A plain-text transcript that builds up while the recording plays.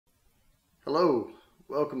Hello,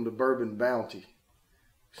 welcome to Bourbon Bounty.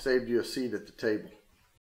 Saved you a seat at the table.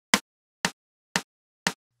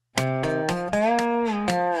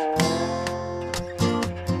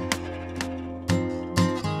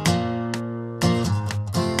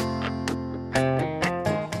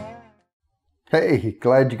 Hey,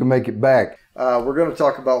 glad you can make it back. We're going to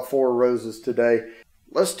talk about Four Roses today.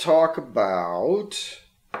 Let's talk about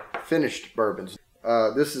finished bourbons.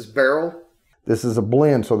 This is barrel. This is a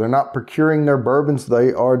blend, so they're not procuring their bourbons,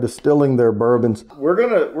 they are distilling their bourbons. We're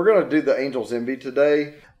gonna do the Angel's Envy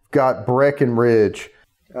today. Got Breckenridge.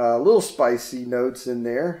 Little spicy notes in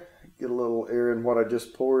there. Get a little air in what I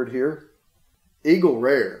just poured here. Eagle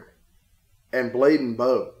Rare and Blade and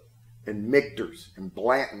Bow and Michter's and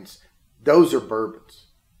Blanton's. Those are bourbons.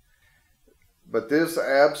 But this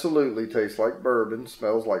absolutely tastes like bourbon,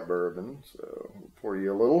 smells like bourbon. So I'll pour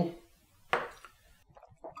you a little.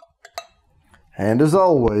 And as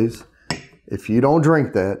always, if you don't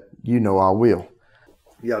drink that, you know I will.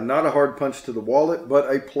 Yeah, not a hard punch to the wallet,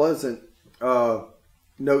 but a pleasant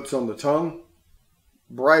notes on the tongue.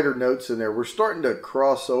 Brighter notes in there. We're starting to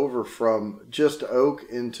cross over from just oak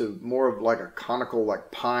into more of like a conical,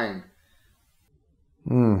 like pine.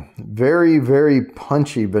 Very, very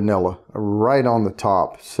punchy vanilla right on the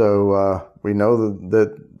top. So we know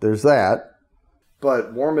that there's that.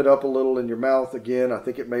 But warm it up a little in your mouth again. I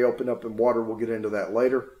think it may open up in water. We'll get into that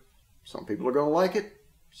later. Some people are going to like it.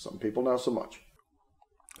 Some people not so much.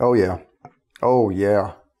 Oh, yeah. Oh,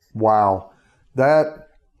 yeah. Wow. That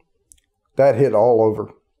hit all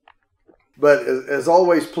over. But as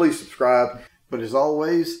always, please subscribe.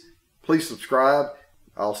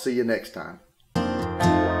 I'll see you next time.